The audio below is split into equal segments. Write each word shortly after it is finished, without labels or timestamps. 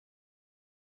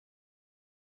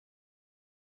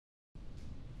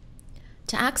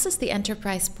To access the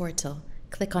Enterprise Portal,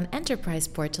 click on Enterprise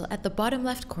Portal at the bottom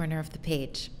left corner of the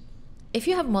page. If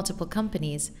you have multiple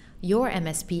companies, your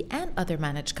MSP and other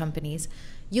managed companies,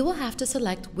 you will have to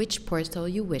select which portal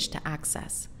you wish to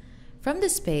access. From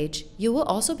this page, you will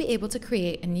also be able to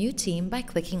create a new team by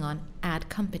clicking on Add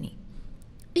Company.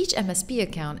 Each MSP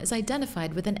account is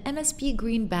identified with an MSP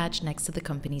green badge next to the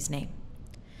company's name.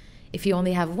 If you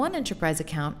only have one enterprise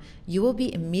account, you will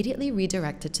be immediately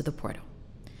redirected to the portal.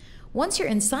 Once you're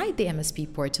inside the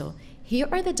MSP portal, here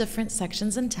are the different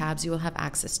sections and tabs you will have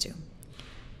access to.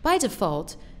 By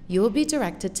default, you will be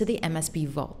directed to the MSP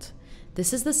Vault.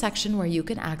 This is the section where you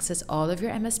can access all of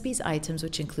your MSP's items,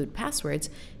 which include passwords,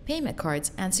 payment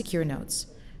cards, and secure notes.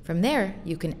 From there,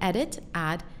 you can edit,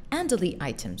 add, and delete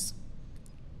items.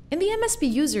 In the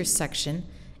MSP Users section,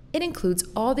 it includes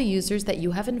all the users that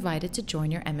you have invited to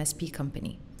join your MSP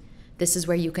company. This is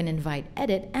where you can invite,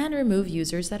 edit, and remove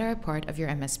users that are a part of your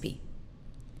MSP.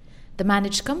 The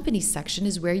Managed Companies section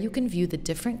is where you can view the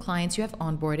different clients you have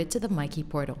onboarded to the Myki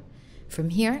portal. From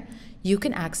here, you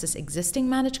can access existing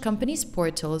managed companies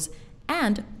portals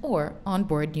and/or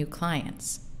onboard new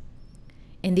clients.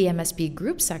 In the MSP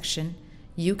Groups section,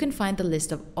 you can find the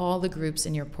list of all the groups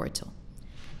in your portal.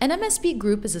 An MSP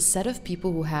group is a set of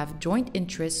people who have joint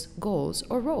interests, goals,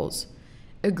 or roles.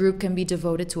 A group can be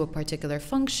devoted to a particular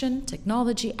function,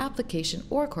 technology, application,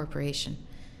 or corporation.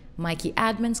 Myki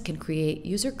admins can create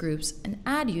user groups and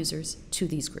add users to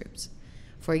these groups.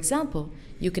 For example,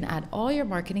 you can add all your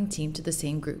marketing team to the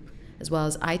same group, as well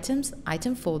as items,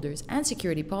 item folders, and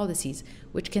security policies,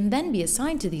 which can then be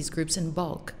assigned to these groups in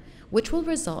bulk, which will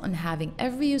result in having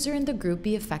every user in the group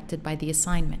be affected by the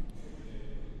assignment.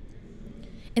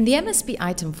 In the MSP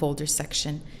Item Folders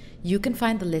section, you can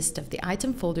find the list of the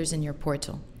item folders in your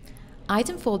portal.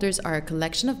 Item folders are a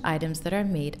collection of items that are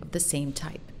made of the same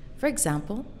type. For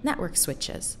example, network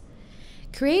switches.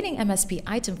 Creating MSP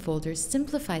item folders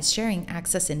simplifies sharing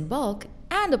access in bulk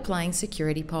and applying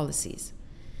security policies.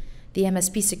 The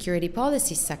MSP Security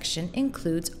Policies section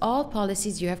includes all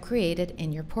policies you have created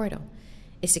in your portal.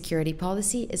 A security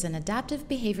policy is an adaptive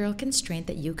behavioral constraint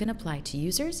that you can apply to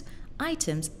users,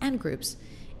 items, and groups.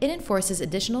 It enforces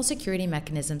additional security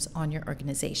mechanisms on your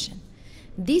organization.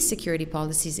 These security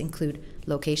policies include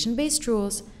location-based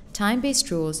rules, time-based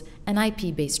rules, and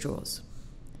IP-based rules.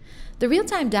 The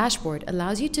real-time dashboard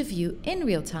allows you to view in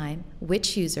real time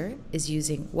which user is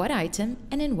using what item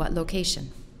and in what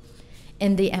location.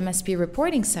 In the MSP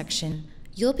Reporting section,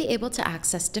 you'll be able to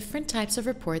access different types of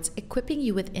reports, equipping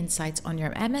you with insights on your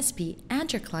MSP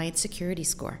and your client security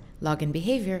score, login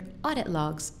behavior, audit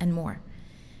logs, and more.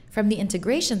 From the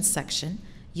Integrations section,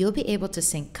 you'll be able to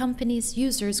sync companies,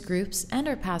 users, groups,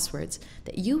 and/or passwords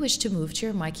that you wish to move to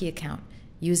your Myki account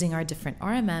using our different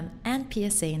RMM and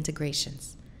PSA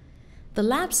integrations. The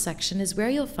Labs section is where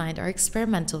you'll find our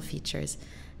experimental features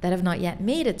that have not yet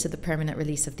made it to the permanent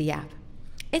release of the app.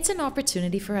 It's an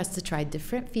opportunity for us to try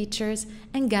different features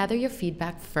and gather your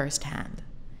feedback firsthand.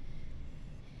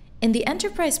 In the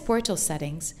Enterprise Portal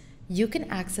settings, you can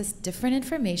access different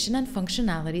information and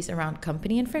functionalities around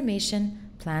company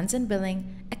information, plans and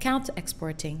billing, account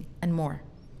exporting, and more.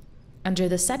 Under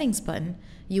the Settings button,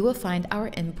 you will find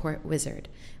our Import Wizard,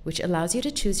 which allows you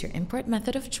to choose your import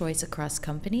method of choice across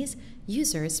companies,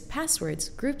 users, passwords,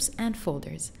 groups, and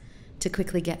folders. To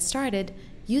quickly get started,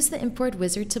 use the Import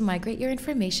Wizard to migrate your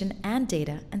information and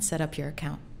data and set up your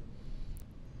account.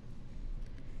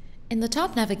 In the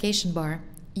top navigation bar,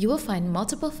 you will find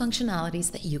multiple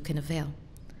functionalities that you can avail.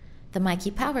 The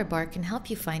Myki Power Bar can help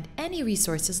you find any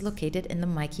resources located in the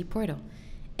Myki portal.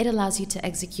 It allows you to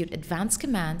execute advanced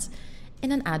commands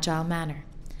in an agile manner.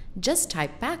 Just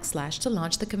type / to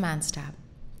launch the Commands tab.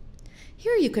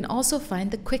 Here you can also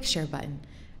find the Quick Share button,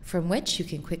 from which you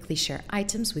can quickly share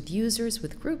items with users,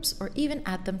 with groups, or even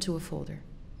add them to a folder.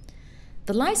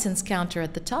 The license counter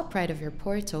at the top right of your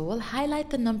portal will highlight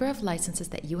the number of licenses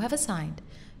that you have assigned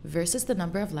versus the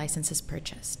number of licenses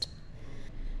purchased.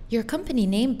 Your Company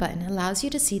Name button allows you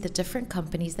to see the different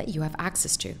companies that you have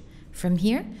access to. From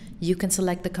here, you can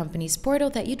select the company's portal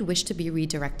that you'd wish to be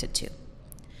redirected to.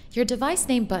 Your Device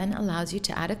Name button allows you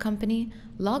to add a company,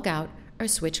 log out, or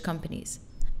switch companies.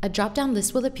 A drop-down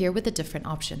list will appear with the different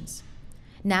options.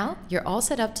 Now, you're all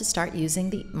set up to start using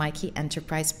the Myki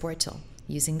Enterprise portal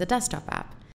using the desktop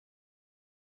app.